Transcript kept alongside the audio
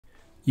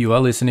You are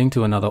listening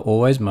to another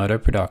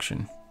AlwaysMoto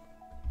production.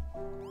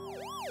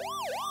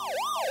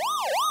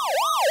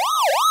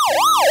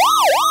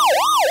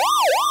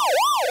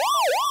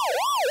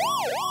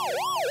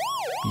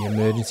 The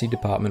Emergency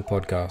Department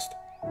Podcast.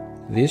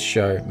 This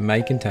show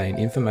may contain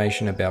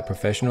information about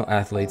professional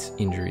athletes'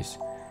 injuries.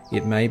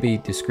 It may be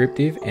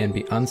descriptive and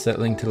be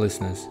unsettling to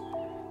listeners.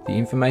 The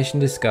information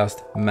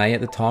discussed may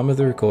at the time of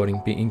the recording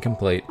be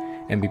incomplete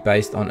and be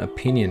based on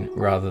opinion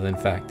rather than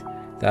fact.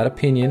 That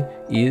opinion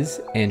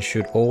is and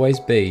should always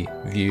be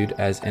viewed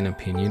as an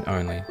opinion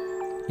only.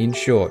 In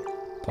short,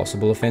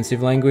 possible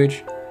offensive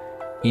language,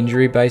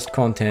 injury-based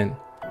content,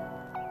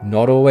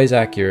 not always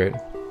accurate.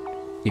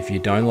 If you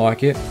don't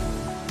like it,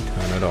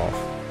 turn it off.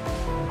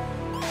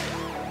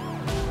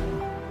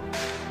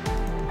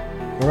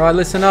 Alright,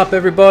 listen up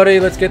everybody,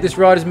 let's get this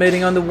riders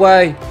meeting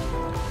underway.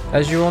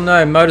 As you all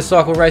know,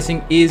 motorcycle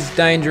racing is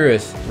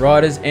dangerous.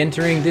 Riders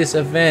entering this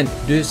event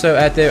do so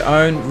at their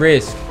own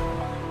risk.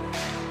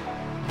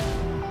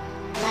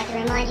 I'd like to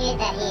remind you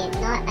that he is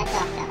not a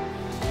doctor.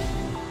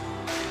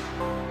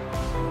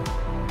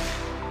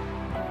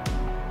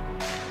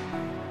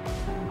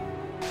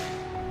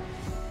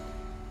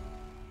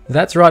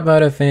 That's right,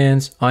 Moto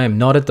fans, I am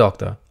not a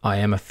doctor. I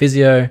am a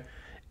physio,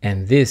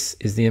 and this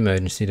is the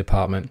emergency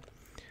department.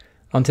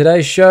 On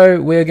today's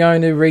show, we're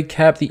going to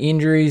recap the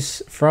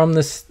injuries from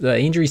the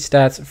injury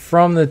stats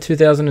from the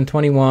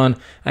 2021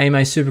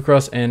 AMA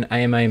Supercross and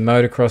AMA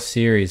Motocross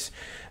series,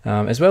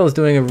 as well as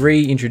doing a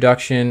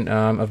reintroduction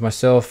of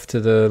myself to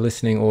the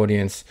listening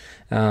audience.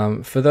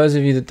 For those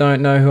of you that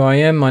don't know who I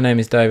am, my name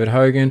is David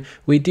Hogan.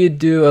 We did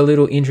do a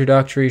little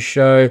introductory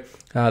show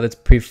that's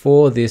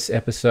before this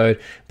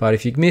episode, but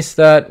if you missed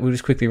that, we'll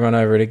just quickly run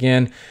over it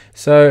again.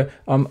 So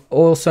I'm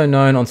also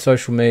known on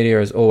social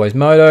media as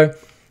AlwaysMoto.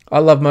 I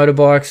love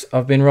motorbikes.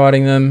 I've been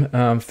riding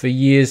them for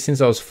years,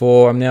 since I was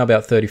 4. I'm now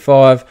about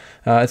 35.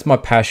 It's my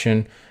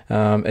passion.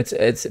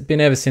 It's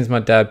been ever since my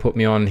dad put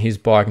me on his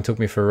bike and took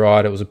me for a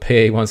ride. It was a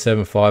PE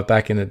 175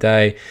 back in the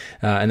day,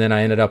 and then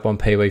I ended up on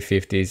PE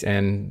 50s,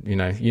 and you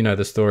know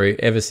the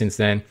story. Ever since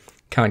then,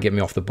 can't get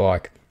me off the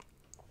bike.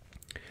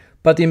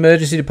 But the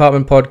Emergency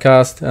Department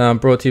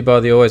Podcast, brought to you by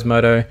the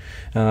AlwaysMoto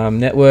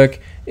network,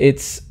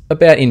 it's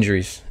about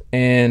injuries,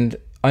 and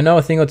I know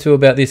a thing or two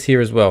about this here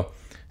as well.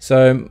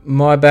 So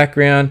my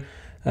background,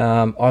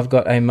 I've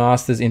got a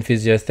master's in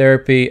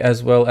physiotherapy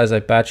as well as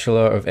a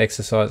bachelor of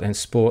exercise and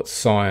sports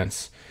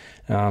science.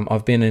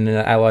 I've been in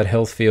the allied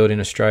health field in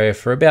Australia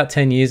for about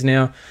 10 years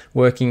now,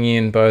 working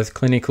in both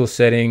clinical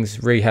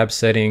settings, rehab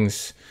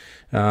settings,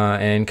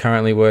 and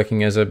currently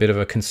working as a bit of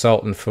a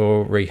consultant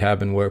for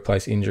rehab and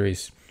workplace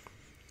injuries.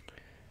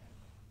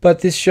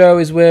 But this show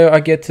is where I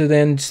get to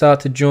then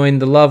start to join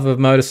the love of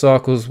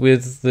motorcycles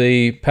with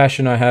the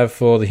passion I have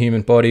for the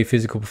human body,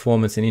 physical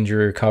performance, and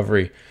injury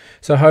recovery.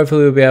 So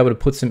hopefully we'll be able to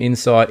put some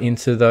insight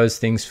into those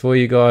things for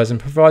you guys and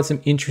provide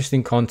some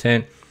interesting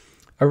content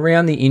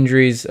around the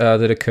injuries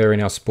that occur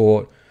in our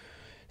sport.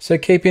 So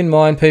keep in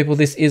mind, people,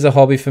 this is a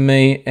hobby for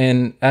me,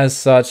 and as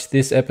such,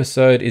 this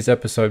episode is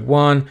episode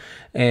 1,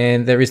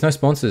 and there is no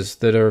sponsors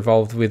that are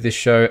involved with this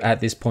show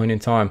at this point in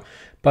time.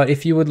 But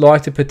if you would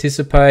like to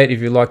participate, if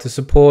you'd like to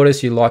support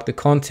us, you like the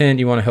content,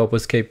 you want to help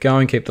us keep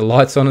going, keep the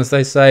lights on, as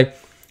they say,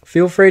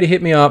 feel free to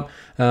hit me up.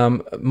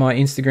 My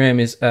Instagram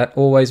is at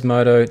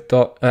always.moto,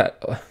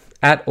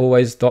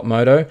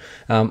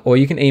 or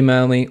you can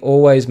email me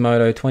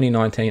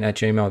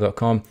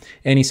alwaysmoto2019@gmail.com.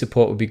 Any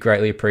support would be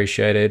greatly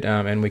appreciated,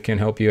 and we can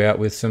help you out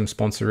with some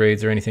sponsor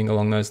reads or anything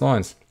along those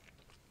lines.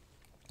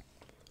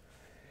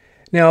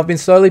 Now, I've been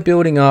slowly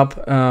building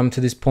up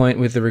to this point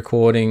with the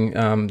recording,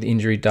 the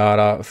injury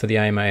data for the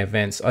AMA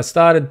events. I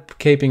started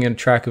keeping a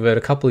track of it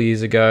a couple of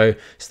years ago,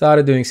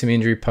 started doing some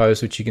injury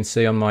posts, which you can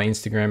see on my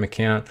Instagram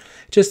account,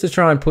 just to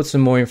try and put some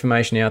more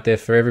information out there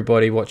for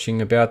everybody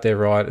watching about their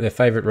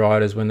favourite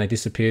riders when they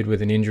disappeared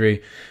with an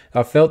injury.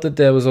 I felt that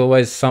there was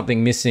always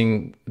something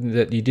missing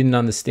that you didn't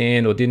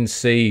understand or didn't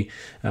see,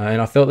 and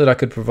I felt that I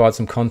could provide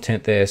some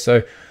content there.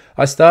 So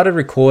I started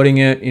recording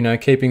it,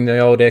 keeping the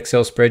old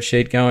Excel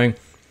spreadsheet going,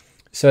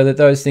 so that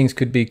those things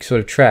could be sort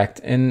of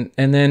tracked. And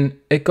then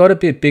it got a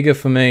bit bigger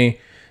for me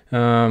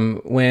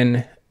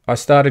when I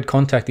started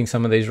contacting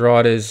some of these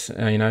riders,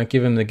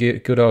 give them the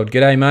good old,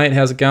 "G'day mate,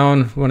 how's it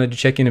going? Wanted to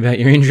check in about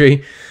your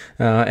injury."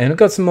 And I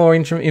got some more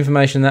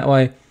information that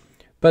way.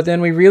 But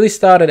then we really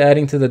started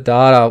adding to the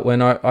data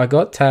when I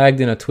got tagged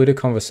in a Twitter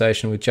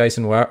conversation with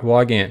Jason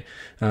Wygant,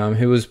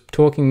 who was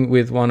talking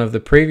with one of the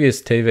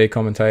previous TV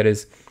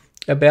commentators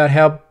about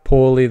how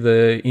poorly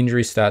the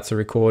injury stats are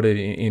recorded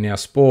in our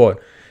sport.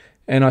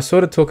 And I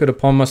sort of took it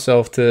upon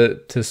myself to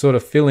sort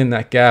of fill in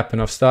that gap,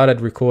 and I've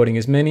started recording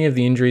as many of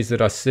the injuries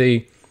that I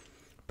see,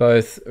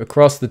 both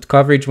across the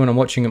coverage when I'm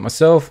watching it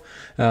myself,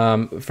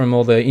 from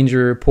all the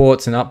injury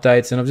reports and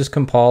updates, and I've just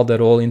compiled that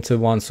all into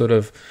one sort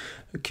of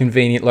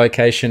convenient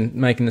location,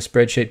 making the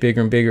spreadsheet bigger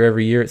and bigger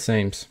every year, it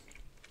seems.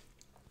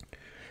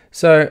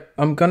 So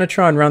I'm going to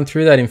try and run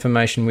through that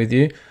information with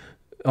you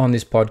on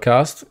this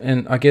podcast,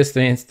 and I guess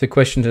the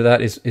question to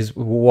that is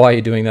why are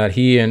you doing that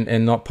here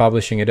and not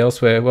publishing it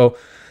elsewhere? Well,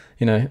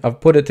 you know, I've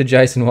put it to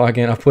Jason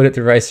Wygant, I've put it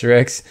to Racer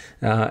X,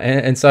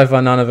 and so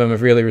far none of them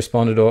have really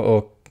responded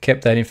or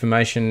kept that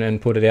information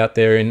and put it out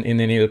there in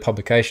any of the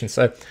publications.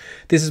 So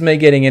this is me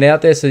getting it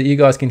out there so that you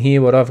guys can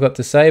hear what I've got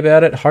to say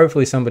about it.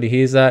 Hopefully somebody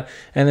hears that,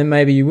 and then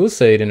maybe you will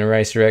see it in a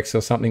Racer X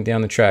or something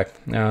down the track.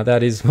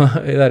 That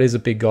is a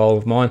big goal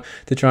of mine,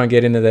 to try and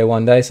get into there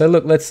one day. So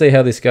look, let's see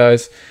how this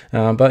goes.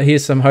 But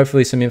here's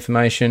hopefully some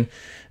information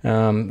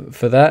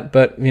for that.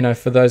 But you know,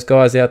 for those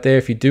guys out there,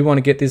 if you do want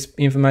to get this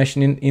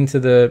information into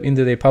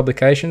their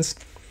publications,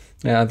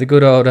 the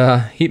good old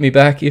hit me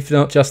back, if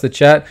not just the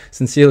chat.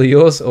 Sincerely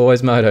yours,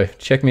 AlwaysMoto.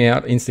 Check me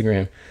out,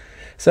 Instagram.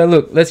 So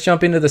look, let's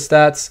jump into the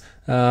stats.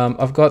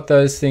 I've got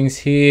those things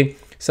here.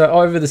 So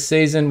over the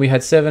season, we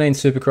had 17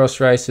 Supercross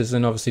races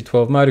and obviously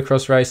 12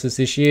 Motocross races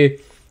this year.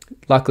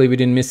 Luckily, we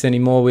didn't miss any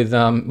more with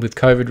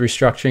COVID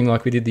restructuring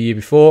like we did the year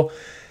before.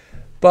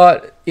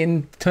 But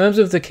in terms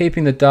of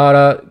keeping the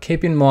data,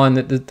 keep in mind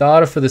that the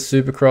data for the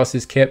Supercross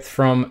is kept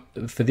for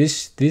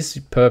this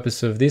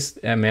purpose of this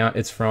amount,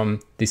 it's from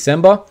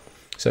December.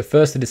 So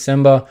 1st of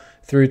December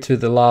through to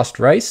the last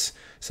race.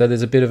 So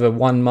there's a bit of a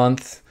 1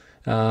 month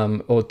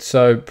or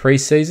so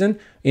pre-season.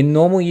 In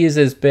normal years,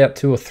 there's about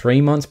 2 or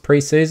 3 months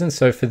pre-season.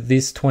 So for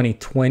this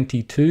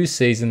 2022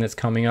 season that's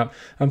coming up,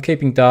 I'm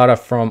keeping data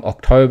from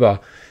October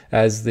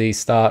as the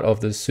start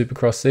of the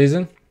Supercross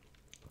season.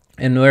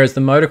 And whereas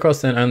the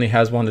Motocross then only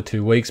has 1 to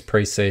 2 weeks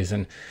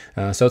pre-season.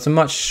 So it's a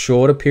much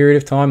shorter period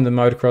of time. The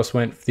Motocross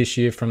went this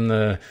year from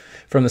the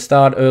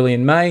start early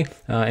in May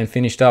and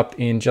finished up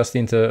just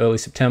into early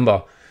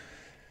September.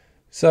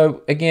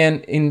 So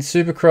again, in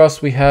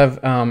Supercross, we have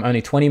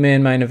only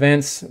 20-man main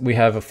events. We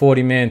have a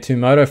 40-man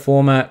 2-moto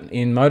format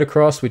in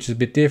Motocross, which is a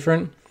bit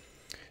different.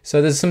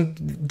 So there's some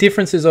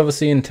differences,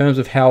 obviously, in terms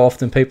of how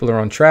often people are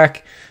on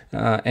track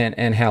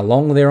and how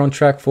long they're on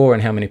track for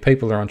and how many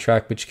people are on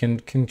track, which can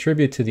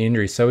contribute to the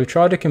injuries. So we've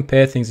tried to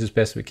compare things as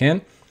best we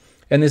can,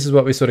 and this is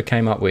what we sort of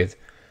came up with.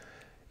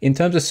 In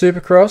terms of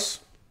Supercross,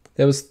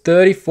 there was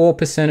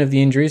 34% of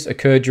the injuries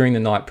occurred during the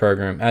night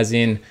program, as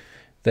in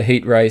the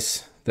heat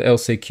race, the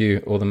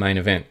LCQ, or the main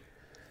event,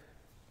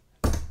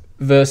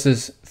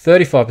 versus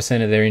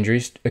 35% of their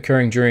injuries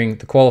occurring during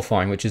the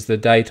qualifying, which is the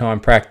daytime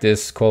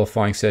practice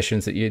qualifying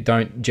sessions that you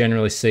don't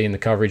generally see in the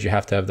coverage. You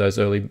have to have those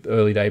early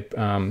day,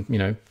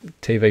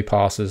 TV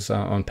passes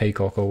on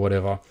Peacock or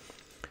whatever.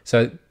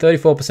 So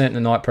 34% in the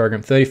night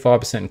program,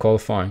 35% in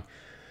qualifying.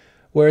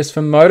 Whereas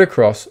for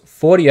motocross,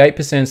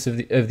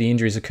 48% of the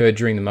injuries occurred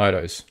during the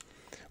motos,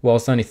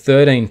 whilst only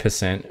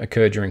 13%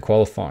 occurred during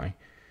qualifying.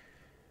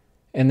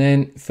 And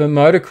then for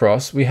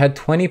motocross, we had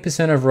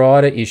 20% of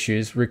rider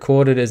issues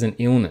recorded as an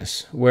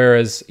illness,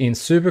 whereas in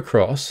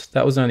supercross,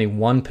 that was only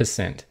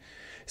 1%.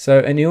 So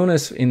an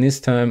illness in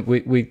this term,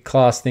 we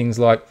class things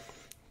like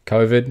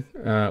COVID,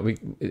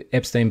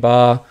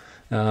 Epstein-Barr,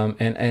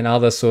 and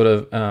other sort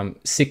of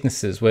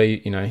sicknesses where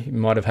you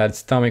might have had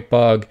stomach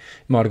bug,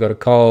 you might have got a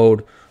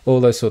cold, all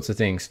those sorts of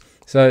things.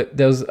 So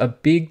there was a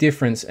big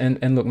difference,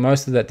 and look,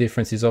 most of that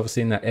difference is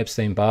obviously in that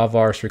Epstein-Barr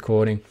virus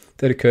recording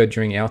that occurred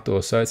during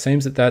outdoors. So it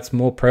seems that that's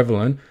more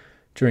prevalent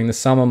during the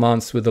summer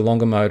months with the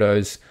longer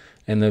motos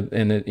and the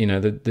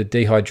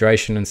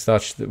dehydration and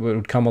such that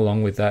would come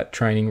along with that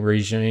training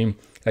regime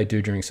they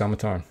do during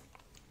summertime.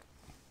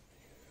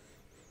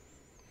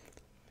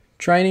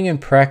 Training and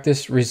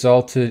practice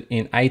resulted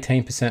in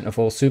 18% of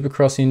all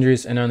supercross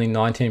injuries and only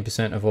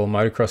 19% of all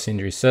motocross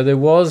injuries.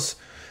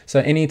 So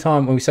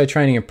anytime when we say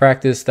training and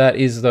practice, that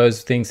is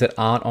those things that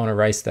aren't on a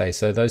race day.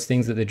 So those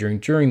things that they're doing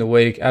during the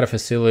week at a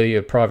facility,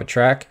 a private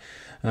track.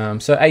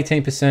 So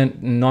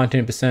 18%,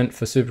 19%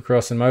 for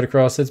supercross and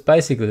motocross. It's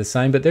basically the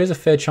same, but there's a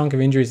fair chunk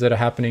of injuries that are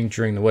happening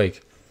during the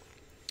week.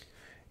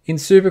 In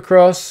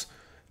supercross,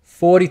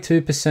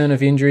 42%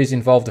 of injuries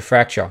involved a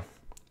fracture,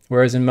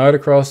 whereas in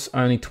motocross,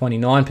 only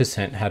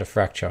 29% had a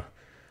fracture.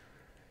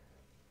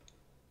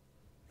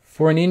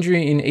 For an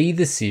injury in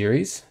either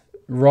series,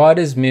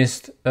 riders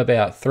missed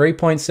about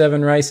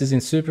 3.7 races in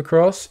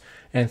Supercross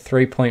and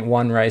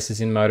 3.1 races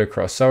in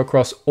Motocross. So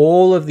across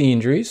all of the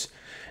injuries,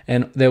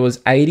 and there was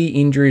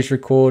 91 injuries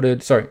recorded in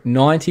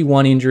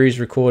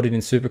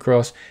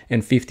Supercross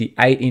and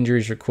 58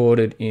 injuries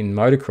recorded in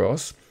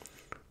Motocross.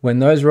 When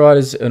those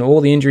riders and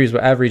all the injuries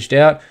were averaged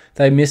out,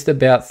 they missed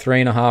about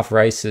 3.5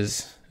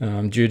 races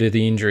due to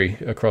the injury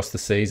across the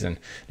season.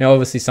 Now,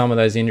 obviously, some of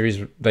those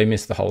injuries,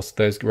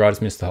 those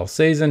riders missed the whole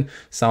season.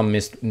 Some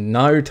missed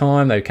no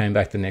time. They came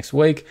back the next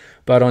week.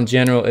 But on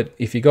general,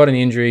 if you got an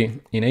injury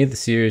in either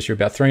series, you're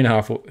about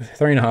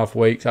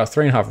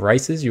 3.5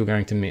 races you're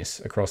going to miss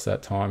across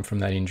that time from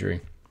that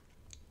injury.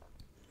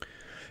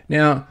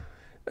 Now,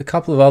 a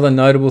couple of other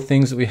notable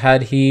things that we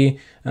had here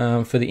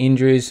for the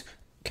injuries.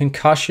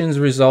 Concussions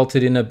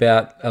resulted in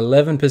about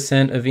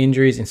 11% of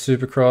injuries in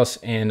Supercross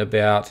and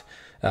about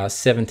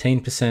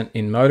 17%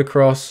 in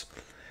motocross.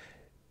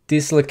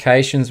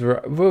 Dislocations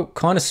were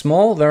kind of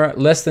small. They're at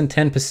less than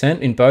 10%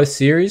 in both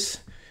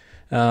series.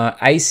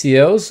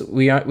 ACLs,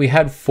 we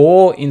had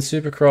 4 in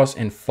Supercross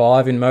and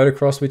 5 in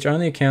motocross, which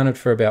only accounted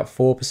for about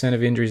 4%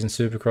 of injuries in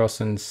Supercross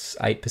and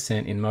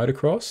 8% in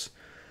motocross.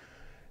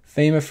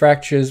 Femur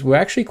fractures were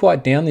actually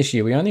quite down this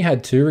year. We only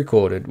had 2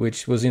 recorded,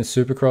 which was in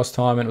supercross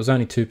time, and it was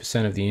only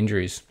 2% of the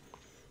injuries.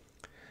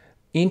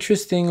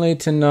 Interestingly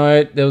to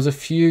note, there was a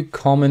few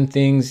common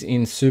things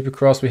in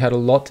supercross. We had a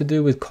lot to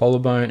do with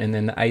collarbone and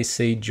then the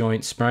AC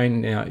joint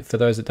sprain. Now, for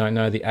those that don't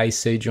know, the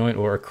AC joint,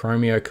 or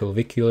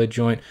acromioclavicular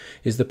joint,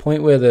 is the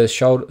point where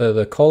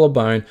the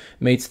collarbone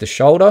meets the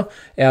shoulder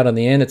out on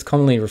the end. It's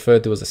commonly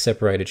referred to as a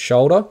separated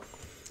shoulder.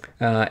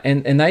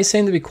 And they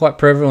seem to be quite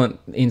prevalent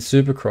in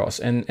supercross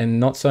and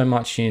not so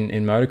much in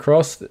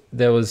motocross.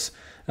 There was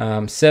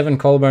 7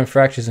 collarbone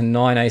fractures and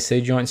 9 AC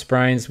joint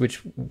sprains,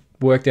 which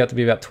worked out to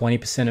be about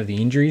 20% of the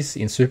injuries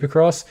in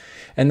supercross.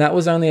 And that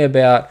was only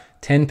about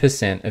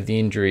 10% of the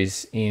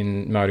injuries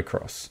in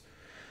motocross.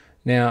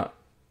 Now,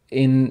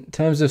 in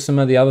terms of some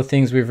of the other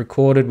things we've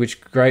recorded,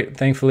 which great,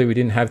 thankfully we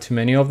didn't have too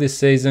many of this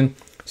season.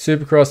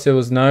 Supercross, there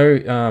was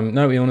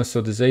no illness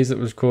or disease that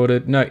was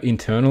recorded, no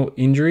internal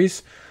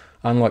injuries.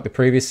 Unlike the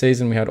previous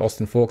season, we had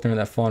Austin Faulkner in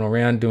that final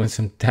round doing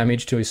some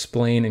damage to his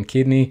spleen and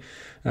kidney.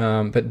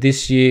 But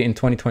this year in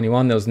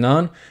 2021, there was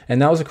none.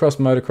 And that was across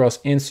motocross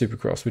and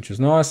supercross, which was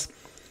nice.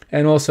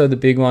 And also the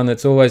big one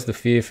that's always the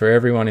fear for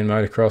everyone in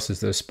motocross is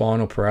the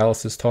spinal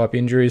paralysis type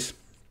injuries.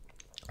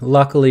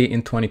 Luckily,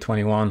 in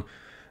 2021,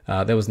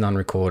 there was none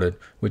recorded,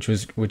 which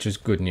is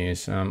good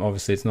news.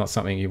 Obviously, it's not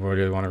something you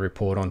really want to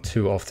report on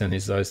too often,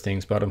 is those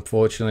things. But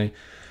unfortunately,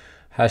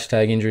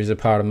 hashtag injuries are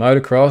part of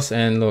motocross,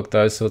 and look,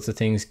 those sorts of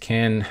things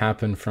can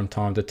happen from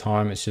time to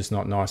time. It's just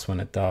not nice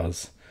when it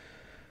does.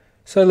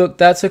 So look,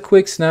 that's a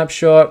quick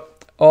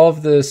snapshot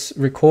of this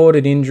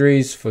recorded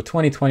injuries for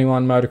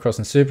 2021 motocross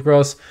and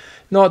supercross.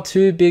 Not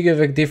too big of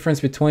a difference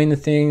between the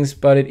things,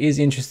 but it is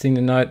interesting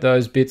to note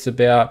those bits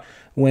about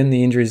when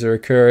the injuries are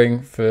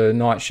occurring for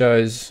night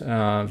shows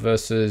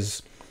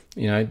versus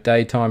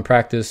daytime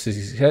practice,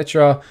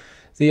 etc.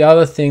 The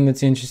other thing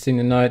that's interesting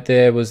to note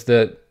there was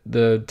that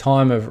the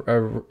time of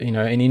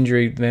an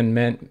injury then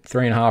meant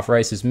 3.5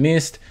 races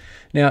missed.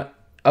 Now,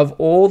 of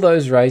all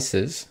those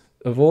races,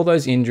 of all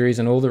those injuries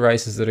and all the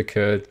races that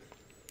occurred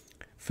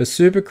for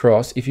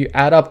Supercross, if you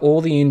add up all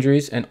the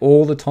injuries and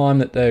all the time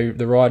that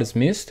the riders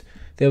missed,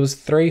 there was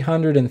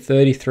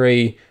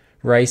 333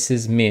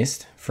 races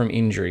missed from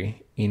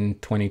injury in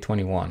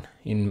 2021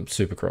 in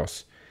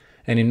Supercross.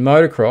 And in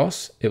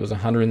motocross, it was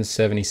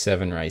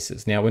 177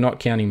 races. Now, we're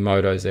not counting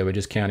motos there. We're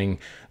just counting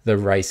the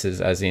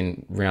races as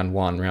in round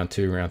 1, round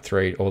 2, round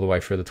 3, all the way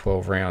through the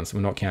 12 rounds.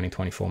 We're not counting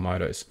 24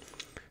 motos.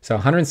 So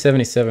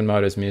 177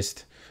 motos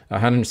missed,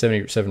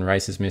 177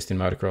 races missed in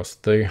motocross,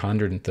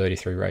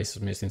 333 races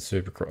missed in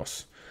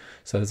supercross.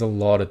 So there's a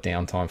lot of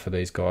downtime for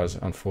these guys,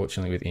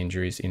 unfortunately, with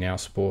injuries in our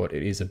sport.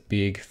 It is a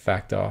big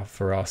factor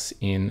for us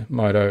in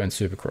moto and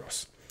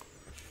supercross.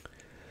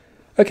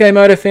 Okay,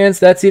 moto fans,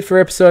 that's it for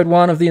episode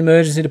 1 of the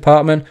emergency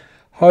department.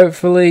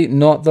 Hopefully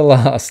not the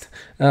last.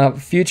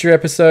 Future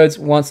episodes,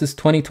 once this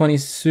 2020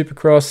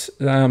 Supercross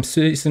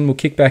season will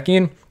kick back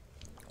in,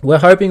 we're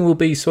hoping will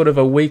be sort of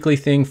a weekly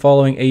thing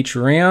following each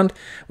round.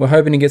 We're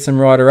hoping to get some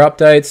rider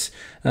updates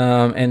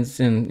and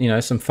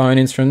some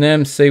phone-ins from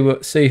them.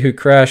 See who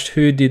crashed,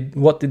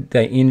 what did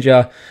they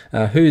injure,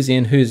 who's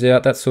in, who's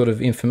out, that sort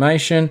of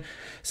information.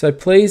 So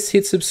please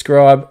hit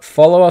subscribe.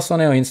 Follow us on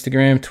our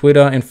Instagram,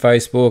 Twitter, and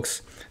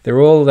Facebooks. They're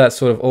all that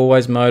sort of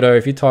AlwaysMoto.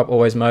 If you type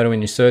AlwaysMoto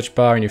in your search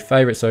bar in your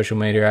favorite social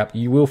media app,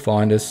 you will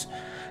find us.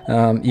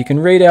 You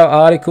can read our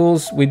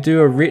articles. We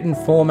do a written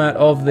format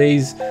of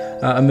these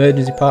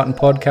emergency partner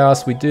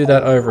podcasts. We do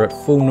that over at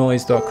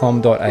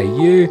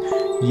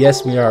fullnoise.com.au.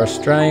 Yes, we are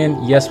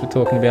Australian. Yes, we're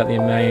talking about the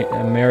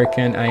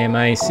American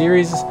AMA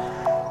series.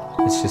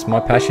 It's just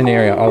my passion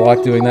area. I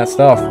like doing that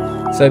stuff.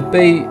 So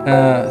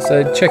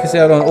check us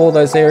out on all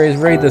those areas.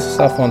 Read the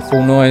stuff on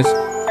Full Noise.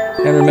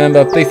 And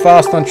remember, be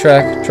fast on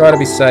track, try to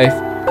be safe.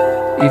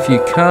 If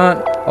you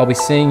can't, I'll be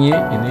seeing you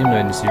in the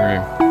emergency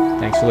room.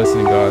 Thanks for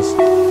listening,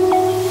 guys.